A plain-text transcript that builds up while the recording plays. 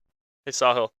Hey,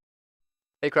 Sahil.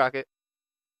 Hey Crockett,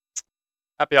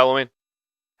 Happy Halloween.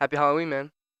 happy Halloween,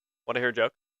 man. Want to hear a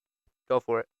joke? Go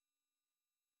for it.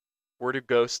 Where do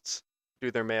ghosts do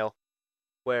their mail?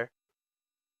 Where?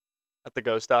 At the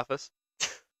ghost office.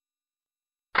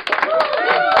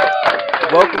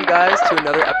 Welcome, guys, to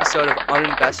another episode of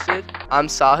UNinvested. I'm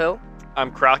Sahil,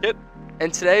 I'm Crockett.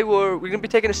 and today we're going to be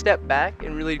taking a step back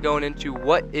and really going into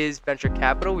what is venture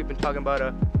capital. We've been talking about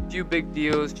a few big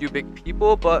deals, few big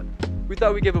people, but we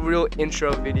thought we'd give a real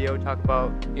intro video, talk about,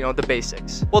 the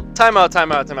basics. Well, time out.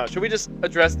 Should we just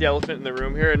address the elephant in the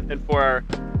room here? And for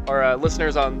our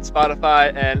listeners on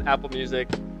Spotify and Apple Music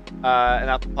and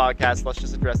Apple Podcasts, let's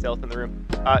just address the elephant in the room.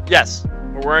 Yes,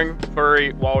 we're wearing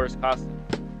furry walrus costumes.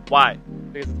 Why?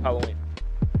 Because it's Halloween.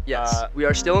 Yes, we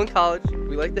are still in college.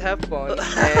 We like to have fun,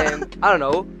 and I don't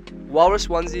know, walrus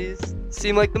onesies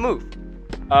seem like the move.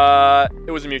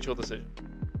 It was a mutual decision.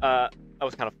 I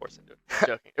was kind of forced into it. I'm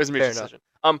joking. It was a mutual decision.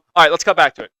 All right, let's cut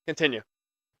back to it. Continue.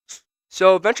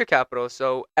 So venture capital.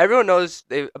 So everyone knows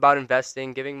about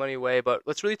investing, giving money away, but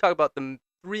let's really talk about the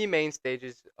three main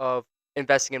stages of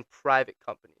investing in private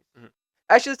companies. Mhm.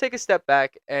 Actually, let's take a step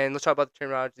back and let's talk about the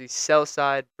terminology: sell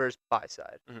side versus buy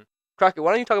side. Mhm. Crockett,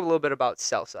 why don't you talk a little bit about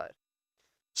sell side?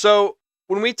 So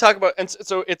when we talk about,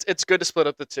 so it's good to split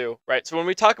up the two, right? So when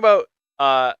we talk about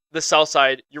the sell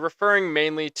side, you're referring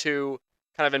mainly to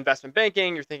kind of investment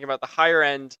banking. You're thinking about the higher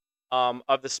end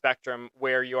of the spectrum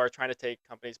where you are trying to take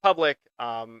companies public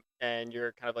and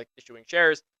you're kind of like issuing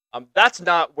shares. That's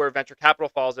not where venture capital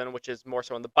falls in, which is more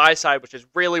so on the buy side, which is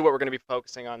really what we're going to be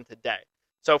focusing on today.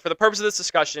 So for the purpose of this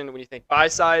discussion, when you think buy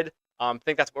side,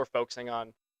 think that's what we're focusing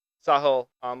on. Sahil,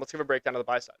 let's give a breakdown of the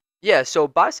buy side. Yeah, so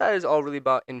buy side is all really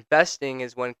about investing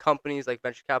is when companies like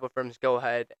venture capital firms go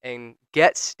ahead and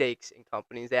get stakes in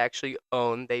companies they actually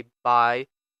own. They buy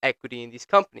equity in these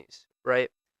companies, right?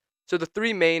 So the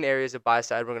three main areas of buy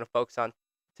side we're going to focus on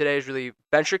today is really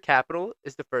venture capital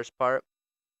is the first part.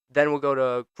 Then we'll go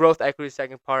to growth equity,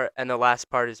 second part, and the last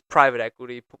part is private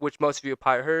equity, which most of you have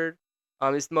probably heard.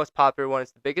 It's the most popular one,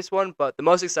 it's the biggest one, but the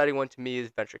most exciting one to me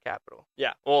is venture capital.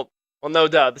 Yeah, well, no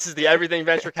doubt. This is the Everything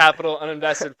Venture Capital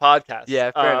Uninvested podcast. Yeah,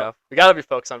 fair enough. We got to be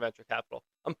focused on venture capital.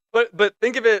 But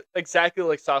think of it exactly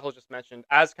like Sahil just mentioned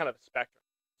as kind of a spectrum.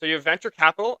 So you have venture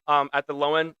capital at the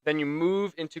low end, then you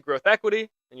move into growth equity,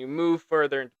 and you move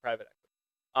further into private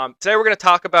equity. Today we're going to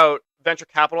talk about venture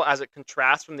capital as it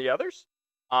contrasts from the others.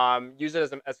 Use it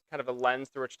as kind of a lens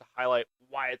through which to highlight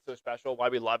why it's so special, why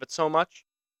we love it so much.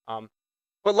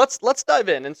 But let's dive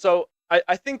in. And so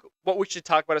I think what we should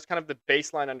talk about is kind of the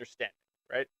baseline understanding,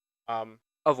 right?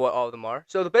 Of what all of them are.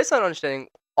 So the baseline understanding,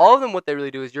 all of them, what they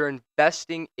really do is you're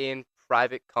investing in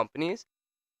private companies,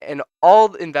 and all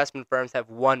the investment firms have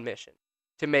one mission: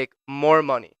 to make more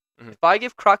money. Mhm. If I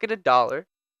give Crockett $1,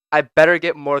 I better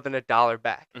get more than $1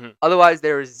 back. Mhm. Otherwise,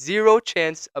 there is zero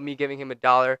chance of me giving him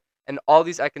 $1, and all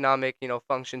these economic,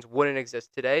 functions wouldn't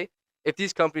exist today if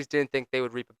these companies didn't think they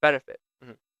would reap a benefit.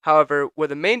 Mhm. However, where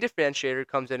the main differentiator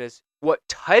comes in is what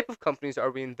type of companies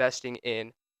are we investing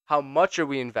in? How much are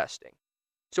we investing?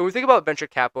 So when we think about venture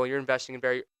capital, you're investing in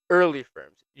very early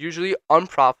firms, usually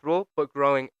unprofitable, but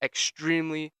growing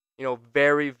extremely,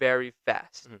 very, very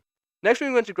fast. Mhm. Next, when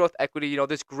we went to growth equity,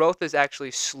 this growth is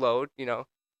actually slowed, kind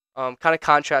of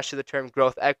contrast to the term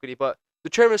growth equity, but the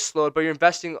term is slowed, but you're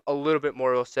investing a little bit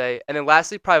more, we'll say. And then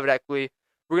lastly, private equity.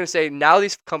 We're going to say now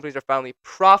these companies are finally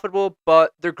profitable,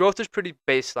 but their growth is pretty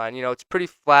baseline. It's pretty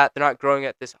flat. They're not growing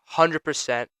at this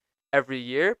 100% every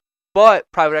year.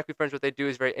 But private equity firms, what they do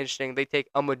is very interesting. They take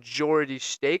a majority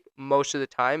stake most of the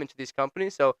time into these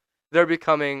companies. So they're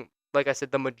becoming, like I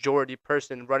said, the majority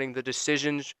person running the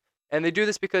decisions. And they do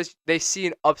this because they see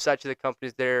an upside to the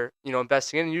companies they're,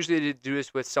 investing in. And usually they do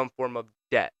this with some form of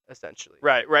debt, essentially.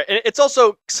 Right. And it's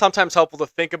also sometimes helpful to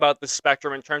think about the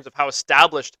spectrum in terms of how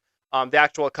established the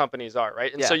actual companies are,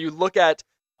 right? And so Yeah. you look at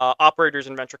operators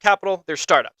in venture capital, they're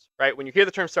startups, right? When you hear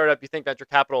the term startup, you think venture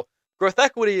capital. Growth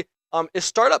equity is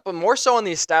startup, but more so on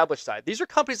the established side. These are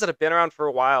companies that have been around for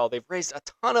a while. They've raised a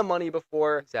ton of money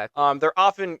before. Exactly. They're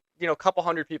often, a couple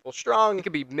hundred people strong. It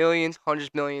could be millions, hundreds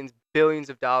of millions, billions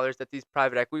of dollars that these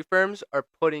private equity firms are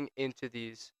putting into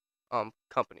these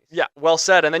companies. Yeah, well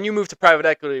said. And then you move to private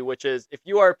equity, which is if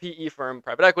you are a PE firm,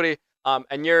 private equity,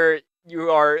 and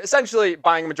you are essentially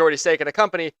buying a majority stake in a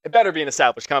company, it better be an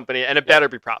established company and it better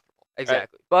be profitable.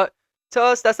 Exactly. Right? But to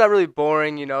us, that's not really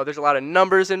boring. There's a lot of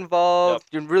numbers involved.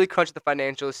 Yep. You're really crunching the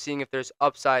financials, seeing if there's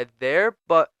upside there.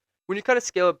 But when you kind of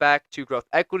scale it back to growth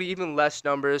equity, even less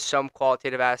numbers, some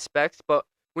qualitative aspects. But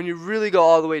when you really go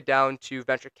all the way down to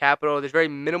venture capital, there's very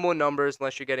minimal numbers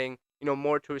unless you're getting,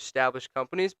 more to established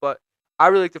companies. But I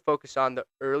really like to focus on the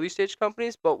early stage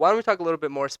companies, but why don't we talk a little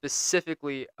bit more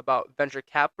specifically about venture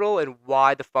capital and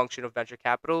why the function of venture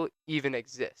capital even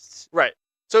exists? Right.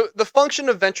 So the function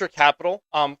of venture capital,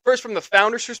 first from the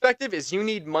founder's perspective, is you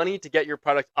need money to get your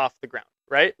product off the ground,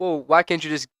 right? Well, why can't you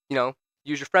just,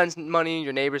 use your friends' money,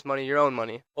 your neighbor's money, your own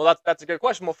money? Well, that's a good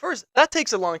question. Well, first, that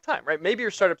takes a long time, right? Maybe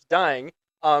your startup's dying.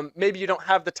 Maybe you don't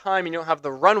have the time, you don't have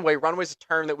the runway. Runway is a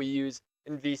term that we use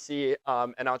in VC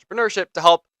and entrepreneurship to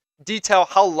help detail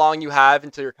how long you have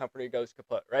until your company goes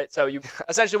kaput, right? So you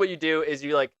essentially what you do is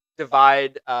you like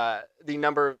divide the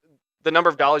number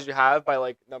of dollars you have by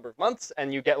like number of months,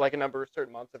 and you get like a number of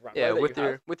certain months of runway Yeah, that with you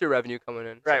have. your revenue coming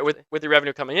in, Right, essentially. with your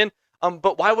revenue coming in.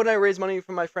 But why wouldn't I raise money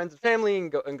from my friends and family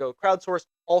and go crowdsource,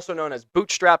 also known as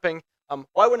bootstrapping?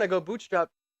 Why wouldn't I go bootstrap?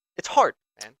 It's hard,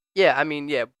 man. Yeah, I mean,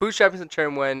 yeah, bootstrapping is a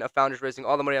term when a founder's raising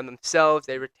all the money on themselves.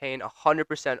 They retain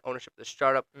 100% ownership of the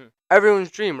startup. Mm. Everyone's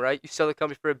dream, right? You sell the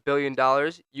company for $1 billion,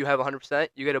 you have 100%,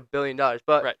 you get $1 billion.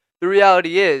 But Right. the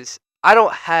reality is, I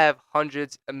don't have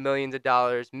hundreds of millions of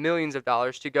dollars, millions of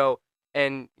dollars to go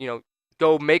and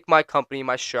go make my company,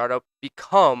 my startup,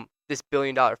 become this $1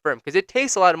 billion firm, because it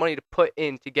takes a lot of money to put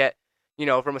in to get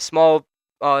from a small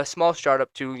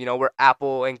startup to where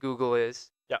Apple and Google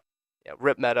is. Yeah. Yeah,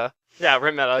 rip Meta. Yeah,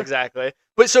 rip metal, exactly.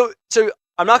 But so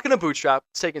I'm not gonna bootstrap.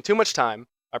 It's taking too much time.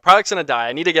 My product's gonna die.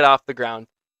 I need to get off the ground.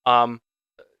 Um,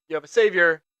 you have a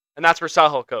savior, and that's where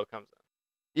Sahil Co comes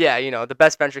in. Yeah, the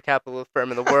best venture capital firm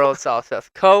in the world, South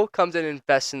Co, comes in and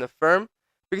invests in the firm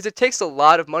because it takes a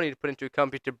lot of money to put into a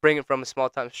company to bring it from a small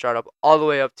time startup all the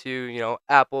way up to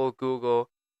Apple, Google,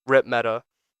 rip Meta.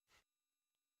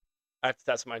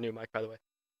 That's my new mic, by the way.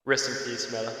 Rest in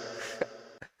peace, Meta.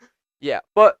 Yeah,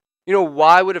 but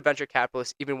why would a venture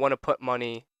capitalist even want to put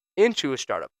money into a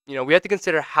startup? We have to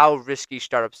consider how risky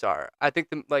startups are. I think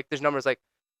there's numbers like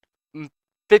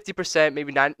 50%,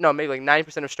 maybe maybe like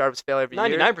 90% of startups fail every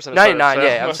year. 99% of 99, startups fail,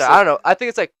 yeah. I'm mostly. sorry, I don't know. I think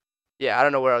it's like, yeah, I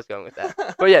don't know where I was going with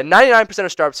that. But yeah, 99%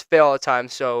 of startups fail all the time.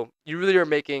 So you really are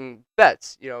making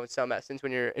bets, in some essence,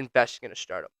 when you're investing in a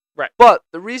startup. Right. But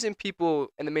the reason people,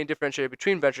 and the main differentiator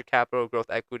between venture capital, growth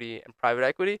equity, and private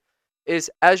equity is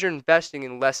as you're investing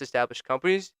in less established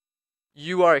companies,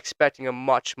 you are expecting a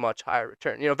much, much higher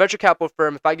return. Venture capital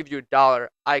firm, if I give you $1,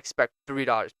 I expect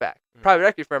 $3 back. Mhm. Private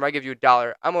equity firm, I give you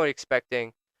 $1, I'm only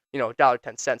expecting,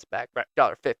 $1.10 back, Right.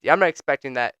 $1.50. I'm not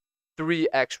expecting that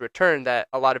 3x return that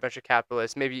a lot of venture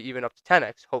capitalists, maybe even up to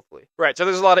 10x, hopefully. Right. So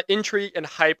there's a lot of intrigue and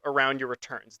hype around your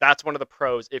returns. That's one of the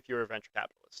pros if you're a venture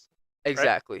capitalist.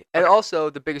 Exactly. And Okay. also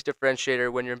the biggest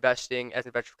differentiator when you're investing as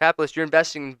a venture capitalist, you're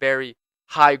investing in very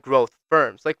high growth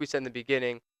firms. Like we said in the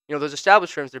beginning, those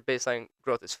established firms, their baseline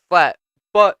growth is flat,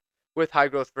 but with high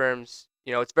growth firms,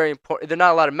 it's very important. There are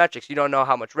not a lot of metrics. You don't know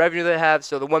how much revenue they have.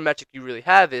 So the one metric you really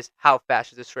have is how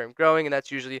fast is this firm growing, and that's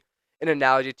usually an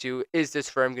analogy to, is this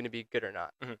firm going to be good or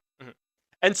not? Mm-hmm.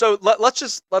 And so let's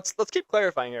keep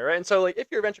clarifying here, right? And so like if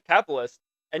you're a venture capitalist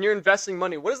and you're investing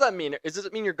money, what does that mean? Does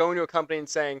it mean you're going to a company and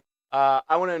saying, I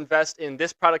want to invest in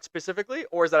this product specifically,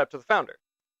 or is that up to the founder?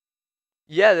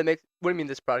 Yeah, that makes. What do you mean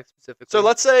this product specifically? So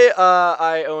let's say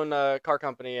I own a car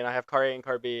company and I have car A and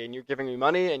car B, and you're giving me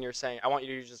money and you're saying I want you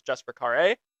to use this just for car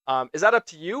A. Is that up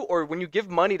to you, or when you give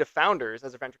money to founders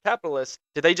as a venture capitalist,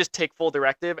 do they just take full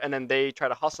directive and then they try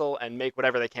to hustle and make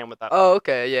whatever they can with that? Oh,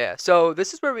 okay, yeah. So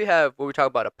this is where we have what we talk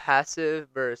about, a passive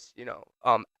versus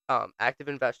active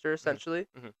investor, essentially.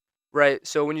 Mm-hmm. Right.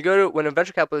 So when a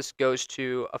venture capitalist goes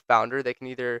to a founder, they can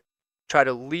either try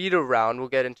to lead a round. We'll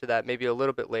get into that maybe a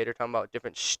little bit later, talking about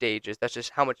different stages. That's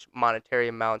just how much monetary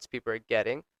amounts people are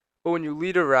getting. But when you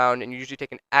lead a round and you usually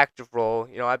take an active role,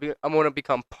 I want to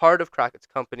become part of Crockett's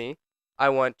company. I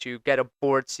want to get a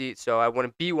board seat, so I want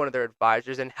to be one of their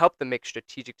advisors and help them make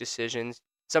strategic decisions.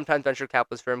 Sometimes venture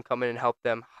capitalist firms come in and help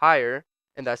them hire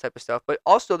and that type of stuff. But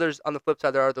also, on the flip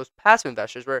side, there are those passive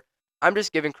investors where I'm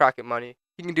just giving Crockett money.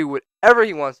 He can do whatever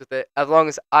he wants with it as long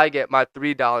as I get my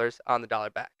 $3 on the dollar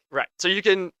back. Right. So you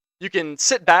can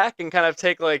sit back and kind of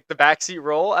take like the backseat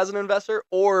role as an investor,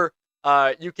 or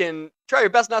you can try your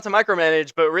best not to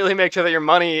micromanage, but really make sure that your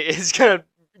money is gonna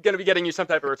be getting you some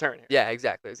type of return here. Yeah,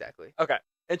 exactly. Okay,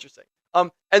 interesting.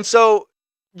 And so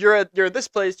you're at this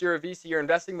place, you're a VC, you're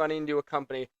investing money into a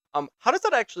company. How does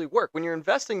that actually work? When you're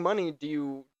investing money, do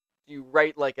you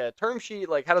write like a term sheet?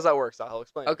 Like, how does that work, Sahil?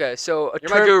 Explain. Okay, so You're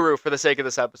my guru for the sake of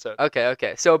this episode.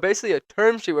 Okay. So basically, a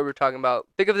term sheet, what we're talking about,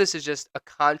 think of this as just a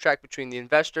contract between the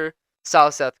investor,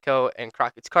 South Co, and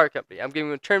Crockett's Car Company. I'm giving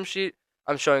him a term sheet.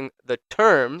 I'm showing the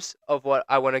terms of what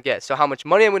I want to get. So how much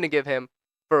money I'm going to give him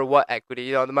for what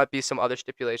equity. There might be some other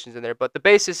stipulations in there, but the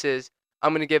basis is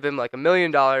I'm going to give him like $1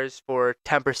 million for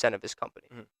 10% of his company.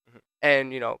 Mm-hmm.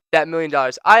 And that $1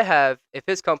 million I have, if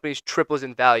his company triples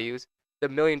in values, the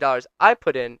 $1 million I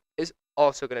put in is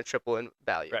also going to triple in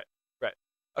value. Right. Right.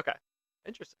 Okay.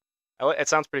 Interesting. It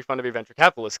sounds pretty fun to be a venture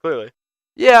capitalist, clearly.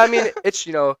 Yeah, I mean, it's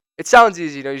it sounds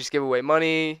easy. You just give away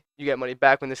money, you get money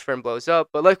back when this firm blows up.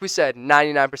 But like we said,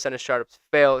 99% of startups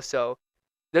fail. So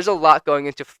there's a lot going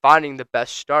into finding the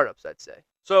best startups, I'd say.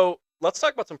 So let's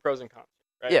talk about some pros and cons,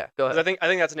 right? Yeah, go 'Cause ahead. I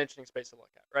think that's an interesting space to look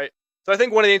at, right? So I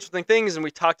think one of the interesting things, and we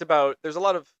talked about, there's a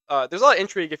lot of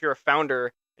intrigue if you're a founder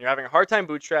and you're having a hard time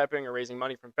bootstrapping or raising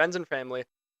money from friends and family.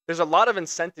 There's a lot of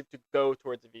incentive to go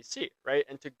towards a VC, right?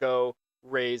 And to go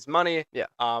raise money, Yeah.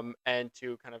 and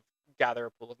to kind of gather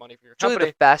a pool of money for your It's really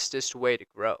company. the fastest way to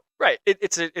grow. Right.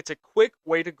 It's a quick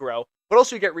way to grow, but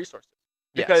also you get resources.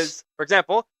 Yes. Because, for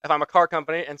example, if I'm a car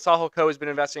company and Sahil Co has been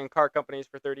investing in car companies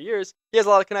for 30 years, he has a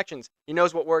lot of connections. He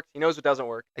knows what works. He knows what doesn't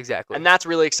work. Exactly. And that's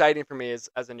really exciting for me as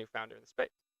a new founder in the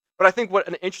space. But I think what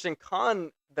an interesting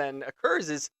con then occurs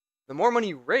is the more money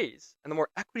you raise and the more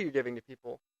equity you're giving to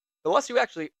people, the less you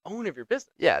actually own of your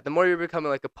business. Yeah, the more you're becoming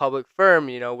like a public firm,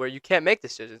 where you can't make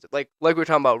decisions. Like we were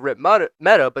talking about Rip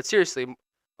Meta, but seriously,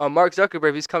 Mark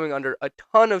Zuckerberg, he's coming under a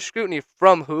ton of scrutiny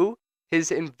from who? His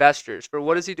investors. For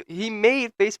what does he do? He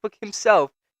made Facebook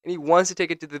himself, and he wants to take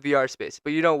it to the VR space.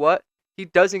 But you know what? He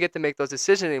doesn't get to make those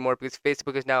decisions anymore because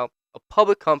Facebook is now a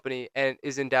public company and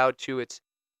is endowed to its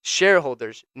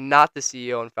shareholders, not the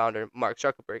CEO and founder Mark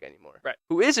Zuckerberg anymore. Right.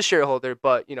 Who is a shareholder,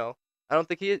 but I don't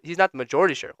think he's not the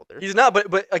majority shareholder. He's not,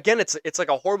 but again, it's like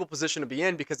a horrible position to be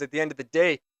in because at the end of the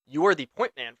day, you are the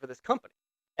point man for this company.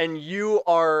 And you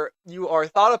are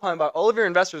thought upon by all of your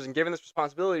investors and given this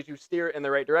responsibility to steer in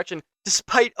the right direction,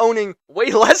 despite owning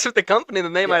way less of the company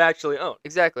than they might actually own.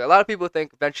 Exactly. A lot of people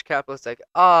think venture capitalists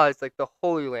it's like the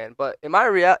holy land. But in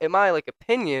my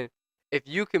opinion, if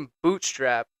you can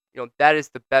bootstrap, that is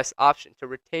the best option to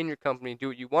retain your company, do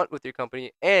what you want with your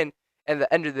company, and at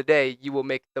the end of the day, you will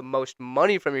make the most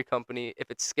money from your company if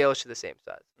it scales to the same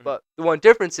size. Mhm. But the one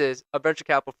difference is a venture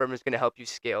capital firm is going to help you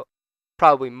scale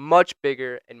probably much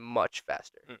bigger and much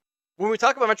faster. When we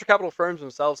talk about venture capital firms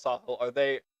themselves, Sahil, are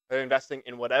they investing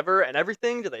in whatever and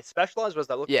everything? Do they specialize? What does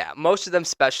that look like? Yeah, most of them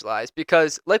specialize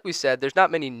because, like we said, there's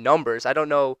not many numbers. I don't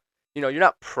know, you're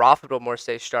not profitable, more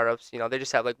say startups. They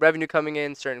just have like revenue coming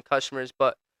in, certain customers,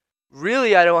 but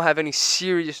really, I don't have any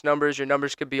serious numbers. Your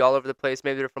numbers could be all over the place.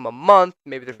 Maybe they're from a month,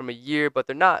 maybe they're from a year, but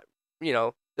they're not, they're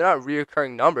not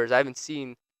reoccurring numbers. I haven't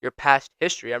seen your past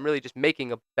history. I'm really just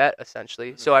making a bet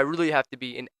essentially. So I really have to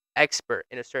be an expert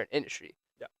in a certain industry.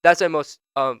 Yeah. That's why most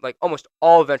like almost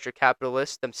all venture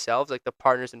capitalists themselves, like the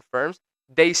partners and firms,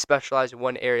 they specialize in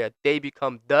one area. They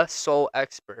become the sole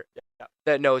expert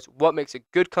that knows what makes a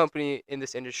good company in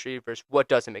this industry versus what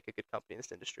doesn't make a good company in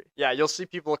this industry. Yeah, you'll see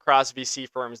people across VC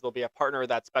firms. There'll be a partner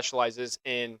that specializes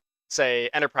in, say,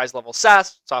 enterprise level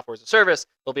SaaS, software as a service.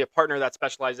 There'll be a partner that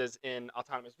specializes in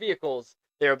autonomous vehicles.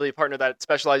 There'll be a partner that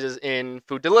specializes in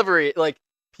food delivery. Like,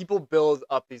 people build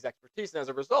up these expertise, and as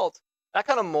a result, that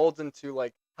kind of molds into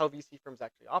like how VC firms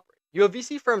actually operate. You have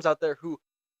VC firms out there who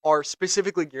are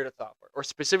specifically geared at software, or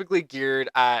specifically geared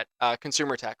at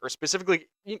consumer tech, or specifically,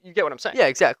 you get what I'm saying? Yeah,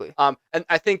 exactly. And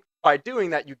I think by doing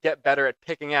that, you get better at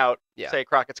picking out, say,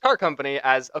 Crockett's Car Company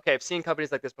as, okay, I've seen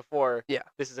companies like this before. Yeah.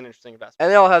 This is an interesting investment. And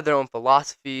they all have their own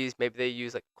philosophies. Maybe they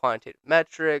use like quantitative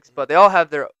metrics, but they all have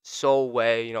their sole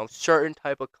way, certain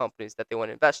type of companies that they want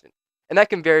to invest in. And that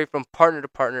can vary from partner to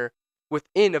partner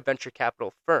within a venture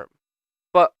capital firm.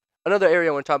 But another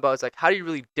area I want to talk about is like, how do you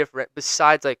really different,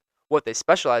 besides like what they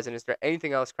specialize in, is there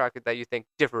anything else, Crockett, that you think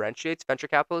differentiates venture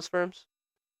capitalist firms?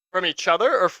 From each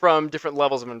other or from different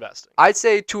levels of investing? I'd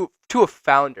say to a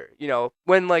founder,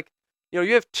 when like,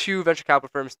 you have two venture capital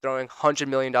firms throwing $100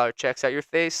 million checks at your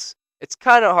face, it's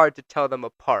kind of hard to tell them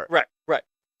apart. Right.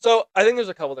 So I think there's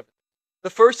a couple different things. The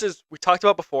first is, we talked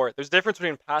about before, there's a difference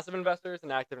between passive investors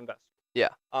and active investors. Yeah.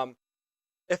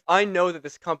 If I know that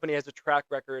this company has a track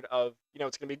record of,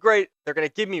 it's going to be great, they're going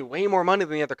to give me way more money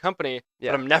than the other company,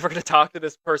 but I'm never going to talk to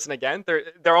this person again.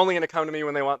 They're only going to come to me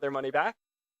when they want their money back.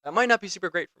 That might not be super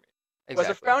great for me.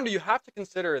 Exactly. As a founder, you have to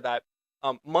consider that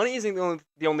money isn't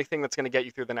the only thing that's going to get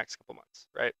you through the next couple months,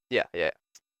 right? Yeah.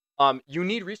 You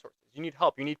need resources. You need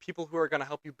help. You need people who are going to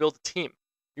help you build a team.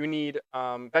 You need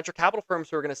venture capital firms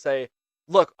who are going to say,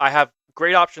 look, I have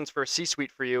great options for a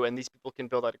C-suite for you, and these people can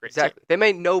build out a great team. They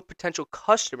may know potential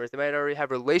customers. They might already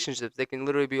have relationships. They can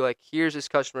literally be like, here's this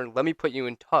customer. Let me put you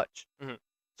in touch. Mm-hmm.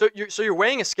 So you're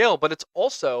weighing a scale, but it's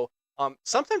also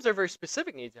sometimes there are very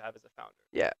specific needs you have as a founder.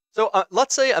 Yeah. So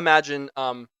let's say, imagine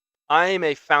I am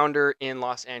a founder in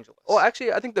Los Angeles. Well,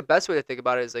 actually, I think the best way to think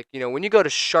about it is like, when you go to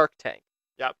Shark Tank,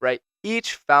 Yep. right?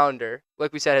 Each founder,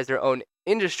 like we said, has their own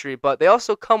industry, but they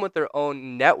also come with their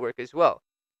own network as well.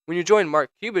 When you join Mark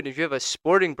Cuban, if you have a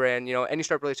sporting brand, and you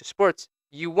start related to sports,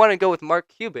 you want to go with Mark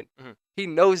Cuban. Mhm. He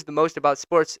knows the most about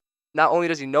sports. Not only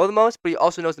does he know the most, but he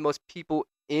also knows the most people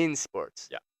in sports.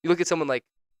 Yeah. You look at someone like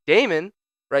Damon,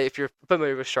 right? If you're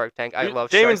familiar with Shark Tank, I love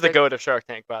Damon's Shark the Tank. goat of Shark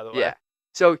Tank, by the way. Yeah.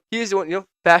 So he's the one,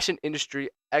 fashion industry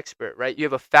expert, right? You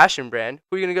have a fashion brand.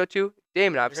 Who are you gonna go to?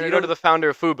 Damon, You're obviously. gonna go to the founder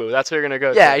of FUBU. That's who you're gonna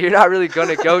go Yeah, to. you're not really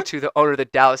gonna go to the owner of the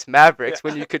Dallas Mavericks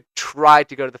when you could try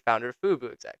to go to the founder of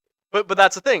FUBU. Exactly. But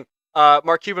that's the thing.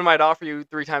 Mark Cuban might offer you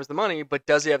 3 times the money, but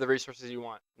does he have the resources you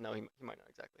want? No, he might not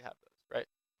exactly have those, right?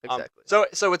 Exactly.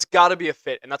 So it's got to be a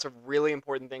fit, and that's a really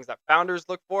important thing that founders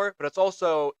look for. But it's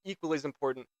also equally as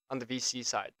important on the VC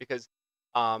side because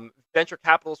venture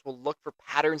capitalists will look for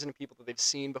patterns in people that they've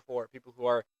seen before, people who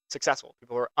are successful,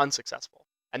 people who are unsuccessful,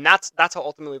 and that's how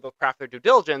ultimately they'll craft their due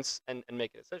diligence and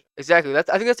make a decision. Exactly. I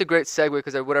think that's a great segue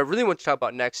because what I really want to talk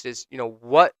about next is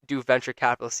what do venture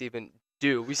capitalists even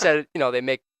do? We said they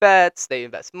make bets, they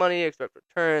invest money, expect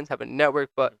returns, have a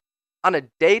network, but on a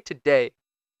day-to-day,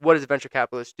 what does a venture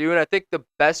capitalist do? And I think the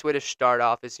best way to start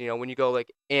off is when you go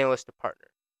like analyst to partner.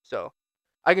 So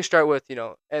I can start with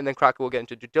and then Crockett will get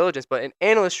into due diligence, but an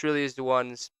analyst really is the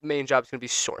one's main job is going to be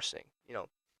sourcing.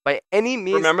 By any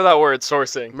means. Remember that word,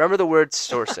 sourcing. Remember the word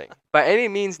sourcing. By any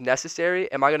means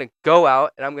necessary, am I going to go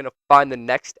out and I'm going to find the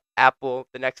next Apple,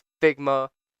 the next Figma?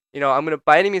 I'm going to,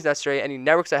 by any means necessary, any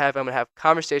networks I have, I'm going to have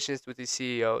conversations with these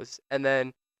CEOs. And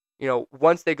then,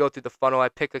 once they go through the funnel, I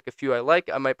pick like a few I like,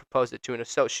 I might propose it to an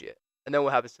associate. And then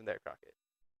what happens from there, Crockett?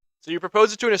 So you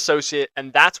propose it to an associate,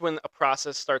 and that's when a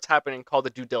process starts happening called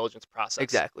the due diligence process.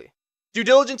 Exactly. Due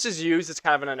diligence is used as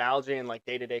kind of an analogy in like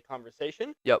day-to-day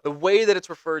conversation. Yep. The way that it's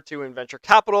referred to in venture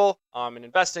capital, in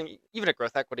investing, even at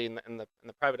growth equity in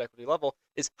the private equity level,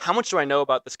 is how much do I know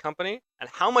about this company, and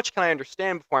how much can I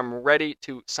understand before I'm ready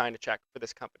to sign a check for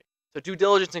this company. So due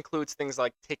diligence includes things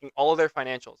like taking all of their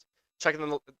financials,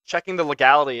 checking the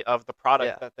legality of the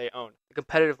product that they own, the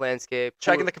competitive landscape,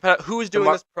 checking who's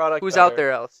doing this product, who's out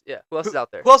there else, who else is out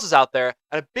there, who else is out there,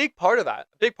 and a big part of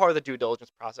the due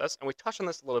diligence process, and we touched on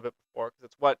this a little bit before because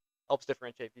it's what helps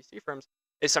differentiate VC firms,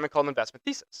 is something called an investment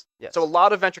thesis. Yes. So a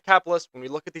lot of venture capitalists, when we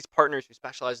look at these partners who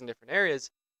specialize in different areas,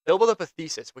 they'll build up a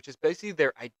thesis, which is basically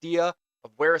their idea of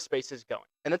where a space is going.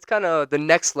 And that's kind of the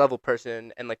next level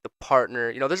person and like the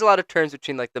partner. There's a lot of terms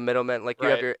between like the middlemen, like you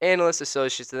have your analysts,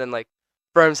 associates, and then like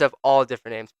firms have all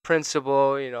different names,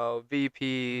 principal,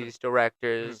 VPs,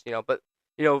 directors, but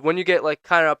when you get like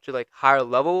kind of up to like higher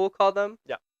level, we'll call them.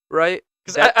 Yeah. Right?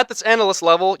 Because at this analyst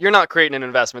level, you're not creating an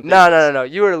investment. No.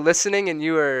 You are listening and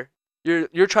you're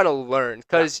trying to learn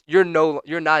because you're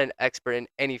not an expert in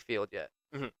any field yet.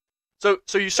 Mm-hmm.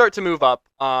 So you start to move up.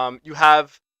 You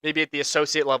have maybe at the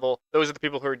associate level, those are the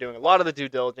people who are doing a lot of the due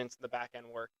diligence and the back end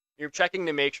work. You're checking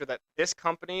to make sure that this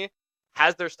company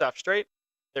has their stuff straight.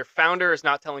 Their founder is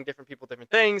not telling different people different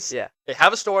things. Yeah. They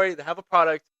have a story. They have a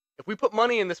product. If we put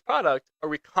money in this product, are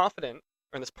we confident,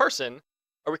 or in this person,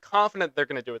 are we confident they're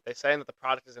going to do what they say and that the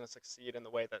product is going to succeed in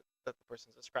the way that the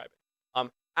person's describing?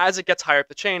 As it gets higher up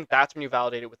the chain, that's when you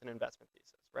validate it with an investment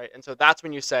thesis, right? And so that's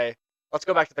when you say, let's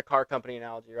go back to the car company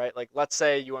analogy, right? Like, let's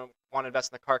say you want to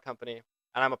invest in the car company,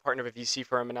 and I'm a partner of a VC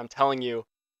firm, and I'm telling you,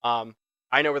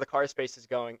 I know where the car space is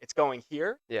going. It's going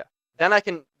here. Yeah. Then I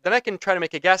can try to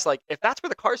make a guess, like, if that's where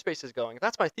the car space is going, if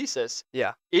that's my thesis,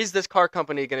 is this car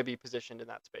company going to be positioned in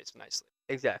that space nicely?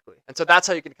 Exactly. And so that's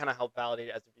how you can kind of help validate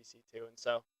it as a VC too. And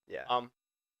so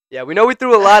we know we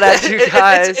threw a lot at you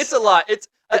guys. It's a lot. It's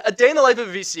a day in the life of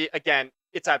a VC. Again,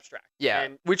 it's abstract. Yeah,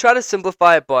 and we try to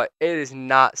simplify it, but it is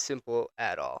not simple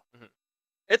at all. Mm-hmm.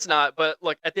 It's not. But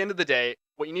look, at the end of the day,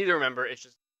 what you need to remember is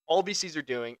just all VCs are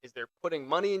doing is they're putting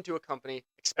money into a company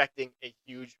expecting a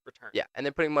huge return. Yeah, and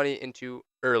they're putting money into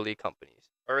early companies.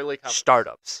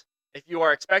 Startups. If you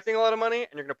are expecting a lot of money and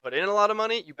you're going to put in a lot of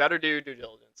money, you better do due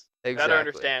diligence. Exactly. You better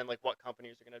understand like what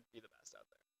companies are going to be the best out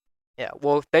there. Yeah.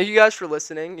 Well, thank you guys for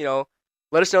listening.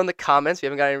 Let us know in the comments. We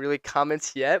haven't got any really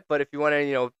comments yet, but if you want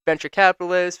any, venture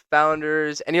capitalists,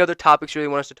 founders, any other topics you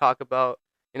really want us to talk about,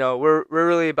 we're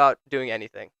really about doing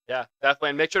anything. Yeah, definitely.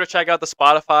 And make sure to check out the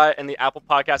Spotify and the Apple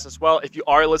Podcast as well. If you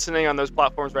are listening on those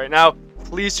platforms right now,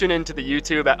 please tune into the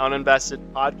YouTube at UNinvested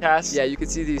Podcast. Yeah, you can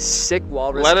see these sick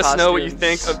walrus Let us costumes. know what you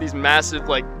think of these massive,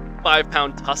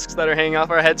 5-pound tusks that are hanging off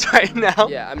our heads right now.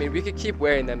 Yeah, I mean, we could keep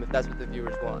wearing them if that's what the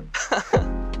viewers want.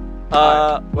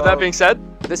 With that being said,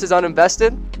 this is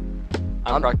UNinvested.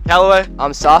 I'm Brock Calloway.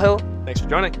 I'm Sahil. Thanks for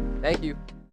joining. Thank you.